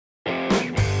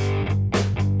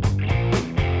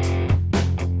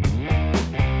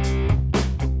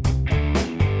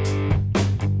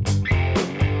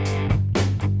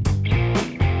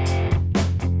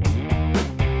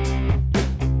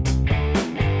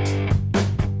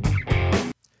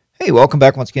Hey, welcome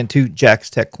back once again to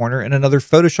Jack's Tech Corner and another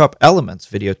Photoshop Elements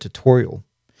video tutorial.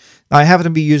 Now, I happen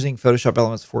to be using Photoshop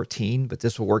Elements 14, but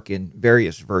this will work in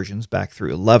various versions back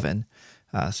through 11.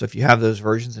 So if you have those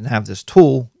versions and have this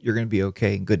tool, you're going to be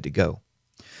okay and good to go.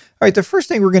 All right, the first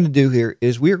thing we're going to do here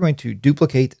is we are going to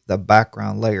duplicate the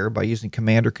background layer by using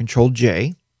Command or Control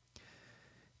J.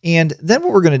 And then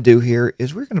what we're going to do here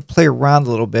is we're going to play around a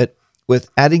little bit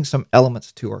with adding some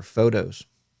elements to our photos.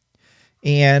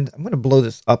 And I'm going to blow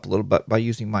this up a little bit by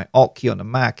using my Alt key on the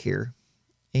Mac here.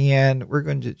 And we're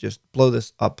going to just blow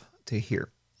this up to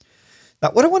here. Now,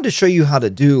 what I wanted to show you how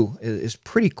to do is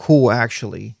pretty cool,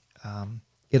 actually.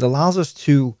 It allows us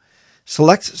to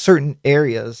select certain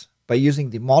areas by using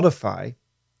the Modify,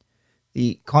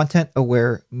 the Content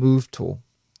Aware Move tool.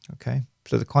 Okay,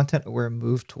 so the Content Aware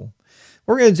Move tool.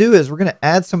 What we're going to do is we're going to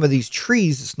add some of these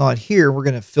trees that's not here. We're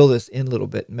going to fill this in a little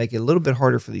bit and make it a little bit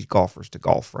harder for these golfers to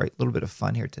golf, right? A little bit of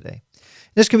fun here today.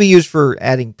 This can be used for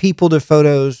adding people to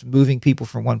photos, moving people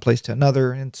from one place to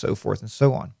another, and so forth and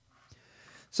so on.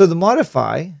 So the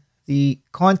Modify, the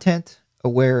Content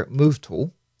Aware Move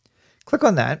tool, click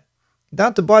on that. Down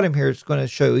at the bottom here, it's going to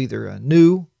show either a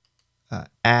new,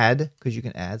 add, because you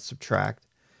can add, subtract,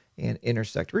 and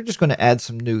intersect. We're just going to add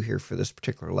some new here for this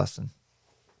particular lesson.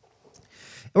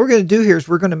 And what we're going to do here is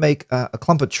we're going to make a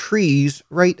clump of trees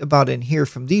right about in here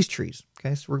from these trees.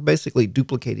 Okay, so we're basically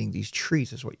duplicating these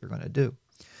trees is what you're going to do.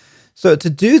 So to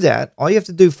do that, all you have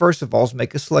to do first of all is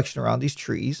make a selection around these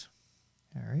trees.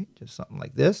 All right, just something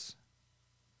like this.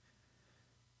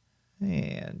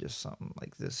 And just something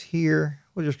like this here.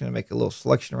 We're just going to make a little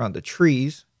selection around the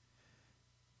trees.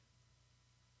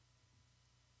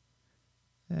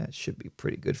 That should be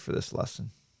pretty good for this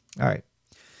lesson. All right.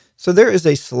 So there is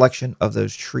a selection of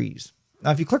those trees. Now,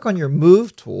 if you click on your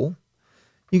Move tool,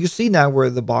 you can see now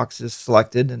where the box is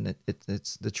selected and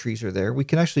the trees are there. We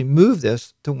can actually move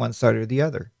this to one side or the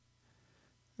other.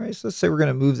 All right, so let's say we're going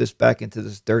to move this back into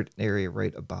this dirt area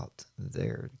right about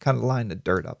there. Kind of line the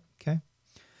dirt up, okay?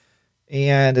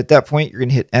 And at that point, you're going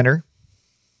to hit Enter.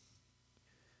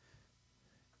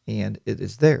 And it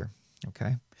is there,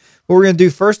 okay? What we're going to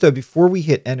do first, though, before we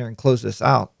hit Enter and close this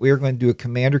out, we are going to do a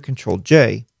Command or Control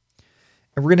J.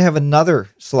 And we're going to have another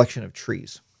selection of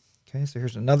trees. Okay, so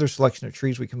here's another selection of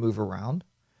trees we can move around.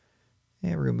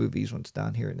 And we're going to move these ones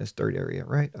down here in this dirt area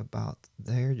right about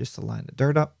there, just to line the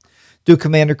dirt up. Do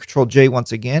Command or Control J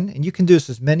once again. And you can do this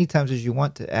as many times as you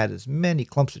want to add as many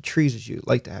clumps of trees as you'd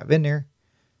like to have in there.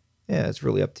 Yeah, it's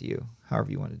really up to you,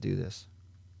 however you want to do this.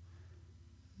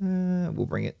 We'll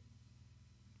bring it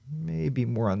maybe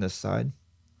more on this side,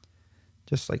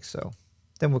 just like so.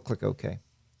 Then we'll click OK.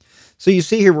 So you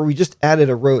see here where we just added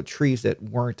a row of trees that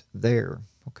weren't there,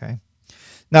 okay?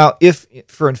 Now, if,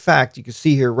 for in fact, you can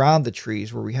see here around the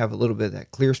trees where we have a little bit of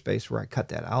that clear space where I cut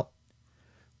that out,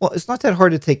 well, it's not that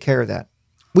hard to take care of that.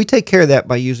 We take care of that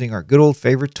by using our good old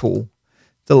favorite tool,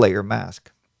 the Layer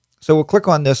Mask. So we'll click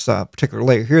on this particular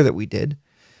layer here that we did,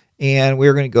 and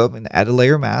we're going to go up and add a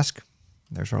Layer Mask.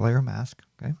 There's our Layer Mask,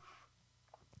 okay?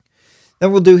 Then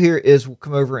what we'll do here is we'll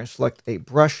come over and select a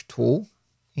Brush tool.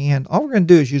 And all we're going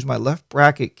to do is use my left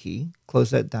bracket key, close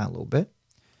that down a little bit.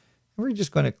 And we're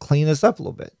just going to clean this up a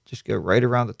little bit. Just go right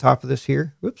around the top of this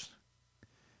here. Whoops.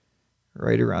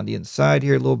 Right around the inside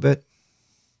here a little bit.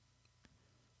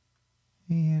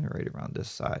 And right around this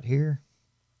side here.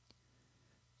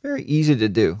 Very easy to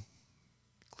do.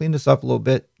 Clean this up a little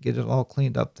bit. Get it all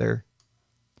cleaned up there.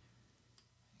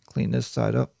 Clean this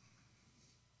side up.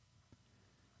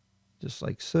 Just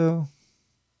like so.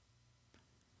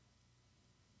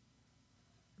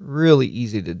 Really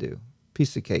easy to do.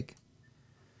 Piece of cake.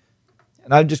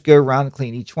 And I just go around and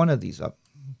clean each one of these up.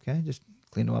 Okay, just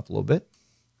clean them up a little bit.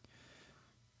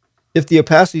 If the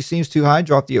opacity seems too high,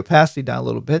 drop the opacity down a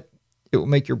little bit. It will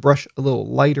make your brush a little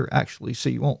lighter, actually, so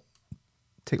you won't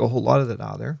take a whole lot of that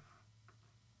out of there.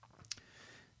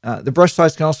 The brush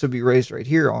size can also be raised right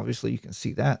here. Obviously, you can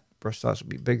see that. Brush size will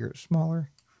be bigger or smaller.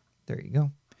 There you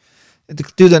go. And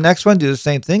to do the next one, do the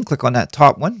same thing. Click on that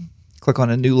top one. Click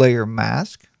on a new layer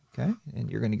mask. Okay, and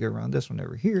you're going to go around this one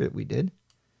over here that we did,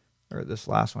 or this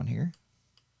last one here,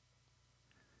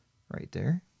 right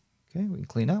there. Okay, we can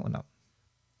clean that one up.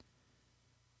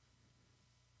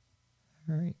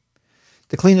 All right.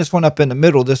 To clean this one up in the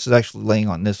middle, this is actually laying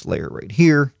on this layer right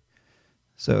here.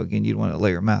 So again, you'd want a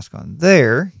layer mask on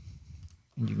there,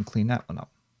 and you can clean that one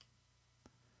up.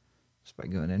 Just by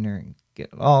going in there and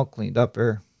getting it all cleaned up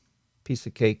there. Piece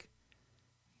of cake.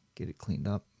 Get it cleaned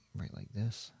up right like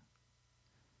this.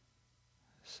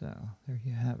 So there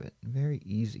you have it. Very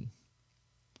easy.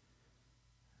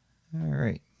 All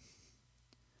right.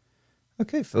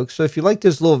 Okay, folks, so if you like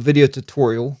this little video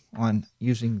tutorial on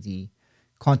using the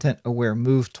Content Aware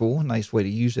Move tool, nice way to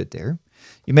use it there,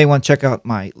 you may want to check out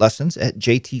my lessons at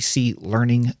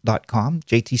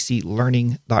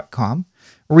jtclearning.com,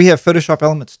 where we have Photoshop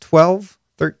Elements 12,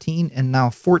 13, and now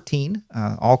 14,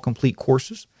 all complete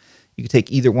courses. You can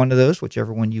take either one of those,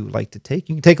 whichever one you would like to take.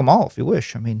 You can take them all if you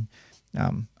wish. I mean,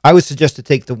 I would suggest to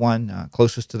take the one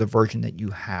closest to the version that you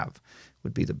have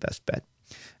would be the best bet.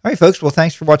 All right, folks. Well,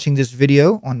 thanks for watching this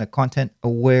video on the Content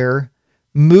Aware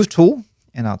Move tool,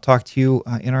 and I'll talk to you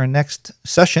in our next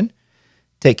session.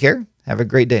 Take care. Have a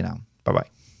great day now. Bye-bye.